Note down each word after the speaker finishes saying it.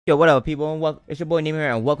Yo, what up, people? And welcome. It's your boy Nemo here,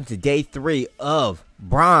 and welcome to day 3 of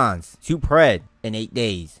Bronze to Pred in 8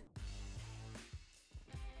 days.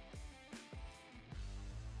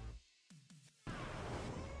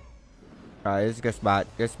 Alright, this is a good spot.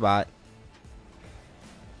 Good spot.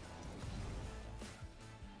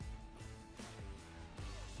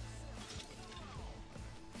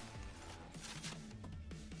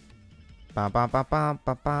 Bum, bum, bum, bum,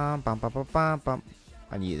 bum, bum, bum, bum, bum, bum.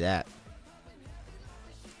 I need that.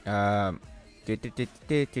 The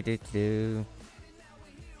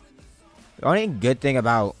only good thing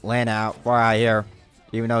about landing out far out here,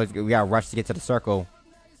 even though we got rush to get to the circle,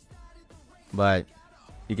 but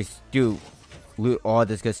you can do loot all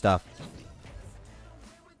this good stuff.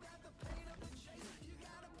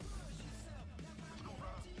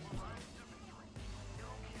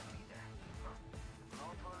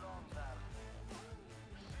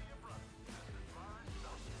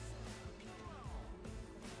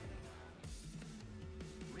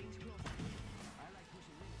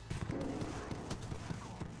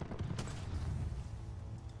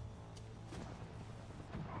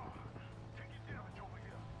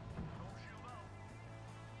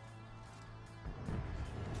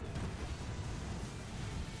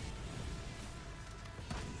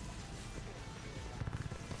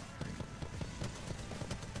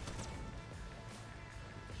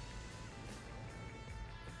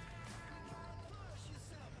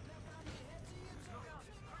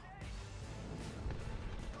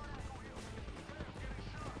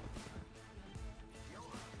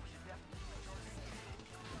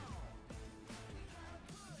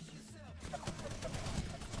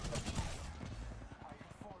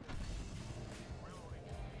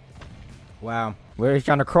 Wow. Where he's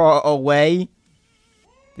trying to crawl away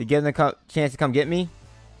to give them a chance to come get me.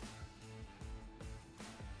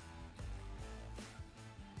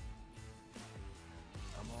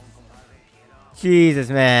 Jesus,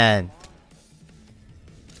 man.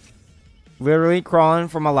 Literally crawling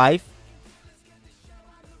for my life.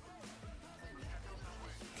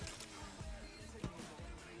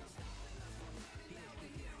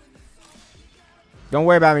 Don't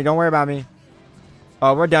worry about me. Don't worry about me.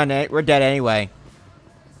 Oh, we're done. We're dead anyway.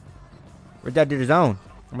 We're dead to the zone.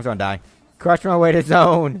 I'm just gonna die. Crush my way to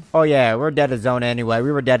zone. Oh yeah, we're dead to zone anyway.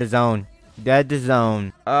 We were dead to zone. Dead to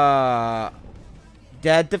zone. Dead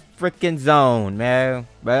to freaking zone, man.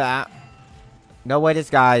 But no way this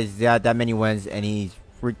guy's got that many wins and he's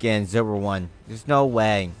freaking silver 1. There's no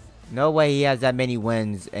way. No way he has that many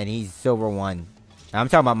wins and he's silver 1. I'm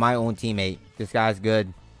talking about my own teammate. This guy's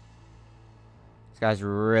good. This guy's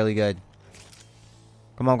really good.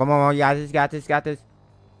 Come on, come on, you got this, got this, got this.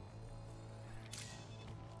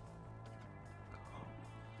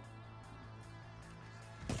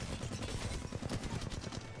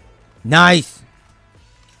 Nice.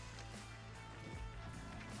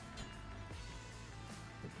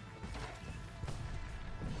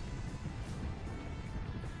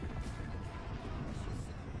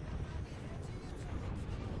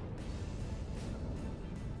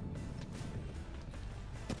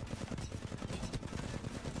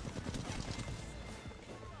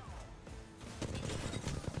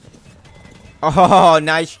 Oh,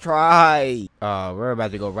 nice try. Oh, we're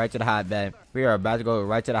about to go right to the hotbed. We are about to go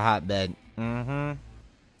right to the hotbed.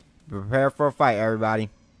 Prepare for a fight,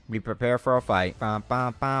 everybody. Be prepared for a fight. Bum,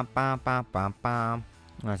 bum, bum, bum, bum, bum, bum.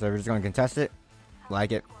 Alright, so we're just going to contest it.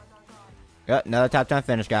 Like it. Yep, another top 10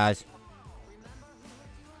 finish, guys.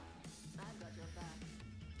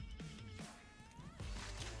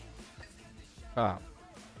 Oh.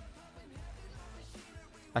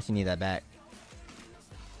 I should need that back.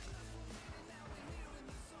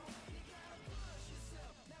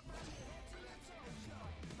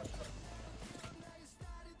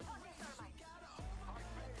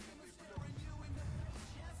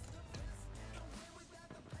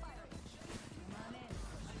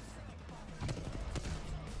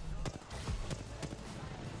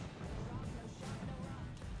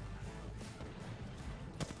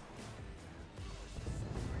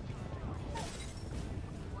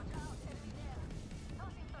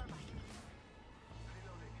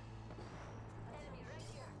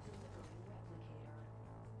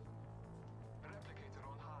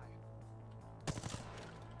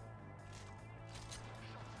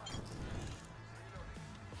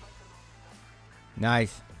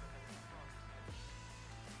 Nice.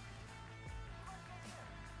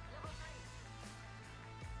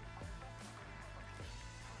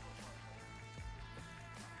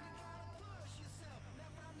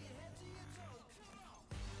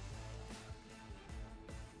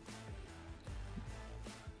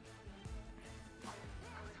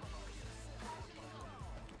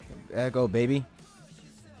 There go, baby.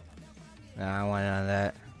 Nah, I don't want none of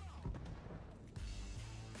that.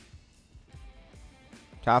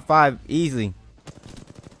 Top 5, easily.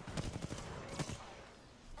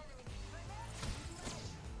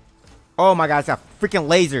 Oh my god, it's got freaking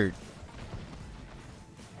lasered.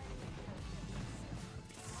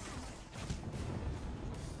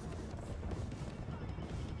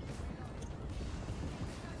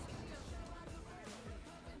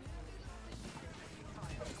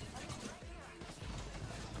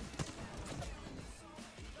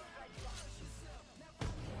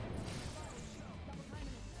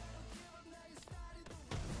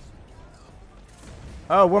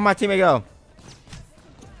 Oh, where'd my teammate go?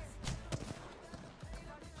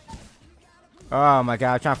 Oh my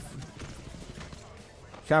god, I'm trying to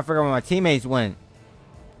figure out where my teammates went.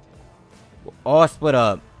 All split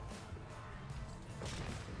up.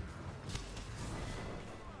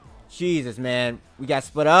 Jesus, man. We got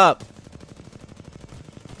split up.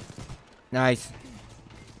 Nice.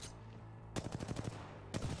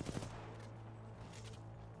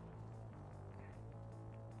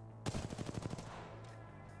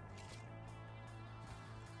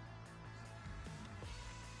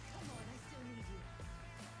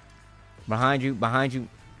 Behind you, behind you.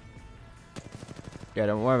 Yeah,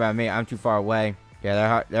 don't worry about me. I'm too far away.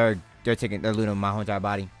 Yeah, they're looting my whole entire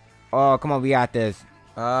body. Oh, come on, we got this.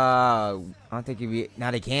 I don't think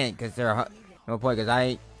now they can't because they're no point because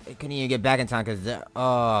they couldn't even get back in time because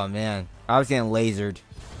oh man, I was getting lasered.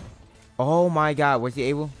 Oh my god, was he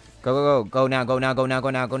able? Go now, go now, go now, go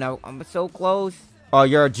now, go now. I'm so close. Oh,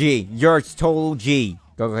 you're a G. You're a total G.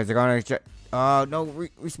 Go because they're gonna. No,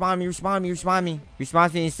 respawn me, respawn me, respawn me.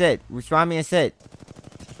 Respawn me and sit. Respawn me and sit.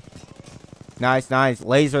 Nice, nice.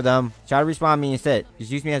 Laser them. Try to respawn me and sit.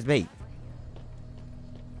 Just use me as bait.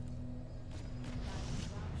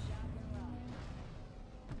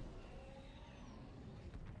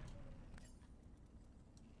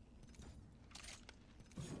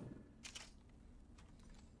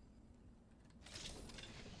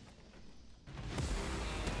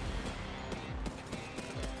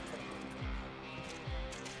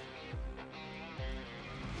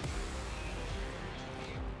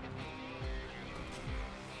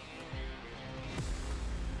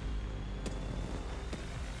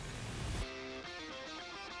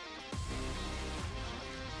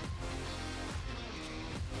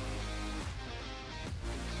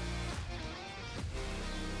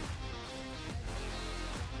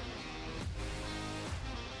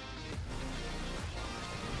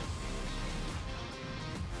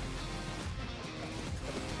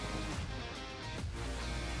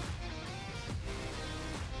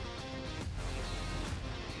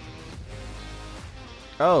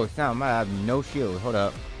 Oh, it's not. I have no shield. Hold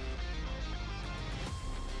up.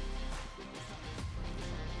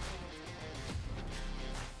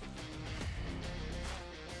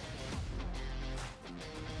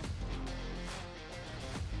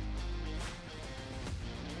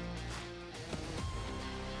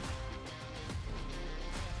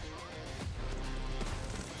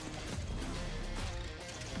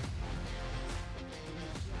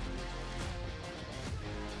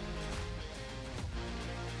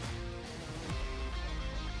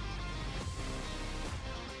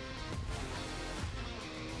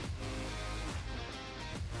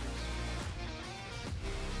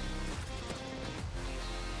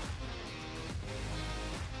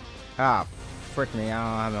 Ah, frick me.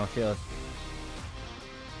 I don't have no shield.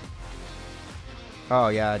 Oh,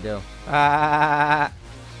 yeah, I do. Ah!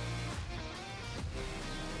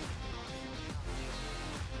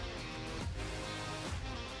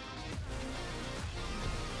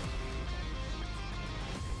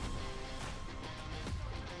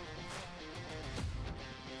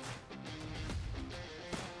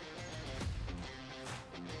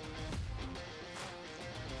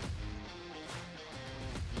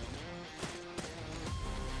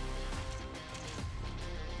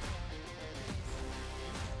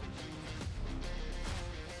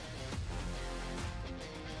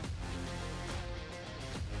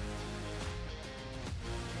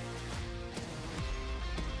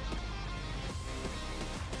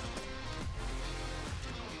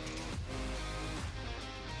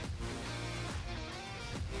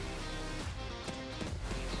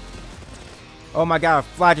 Oh my god, a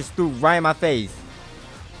fly just threw right in my face.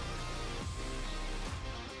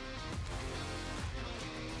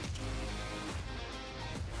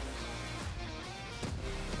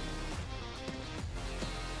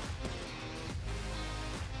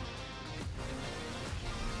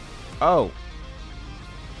 Oh.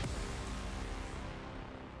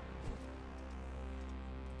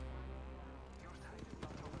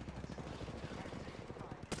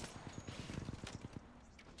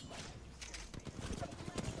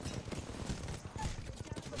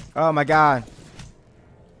 Oh my god.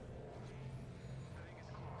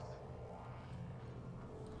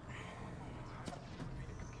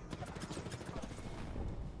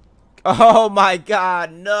 Oh my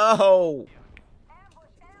god, no! Ambush!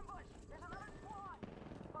 Ambush! There's another squad!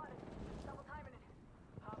 Spotted. Double timing it.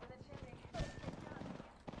 Hop in the chimney. Get done.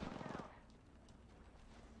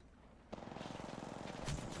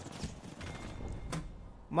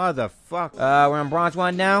 Come down. Motherfucker. We're on Bronze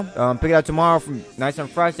 1 now. Pick it up tomorrow from nice and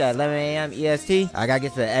fresh at 11 a.m. EST. I gotta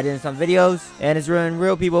get to editing some videos. And it's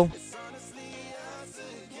real, people.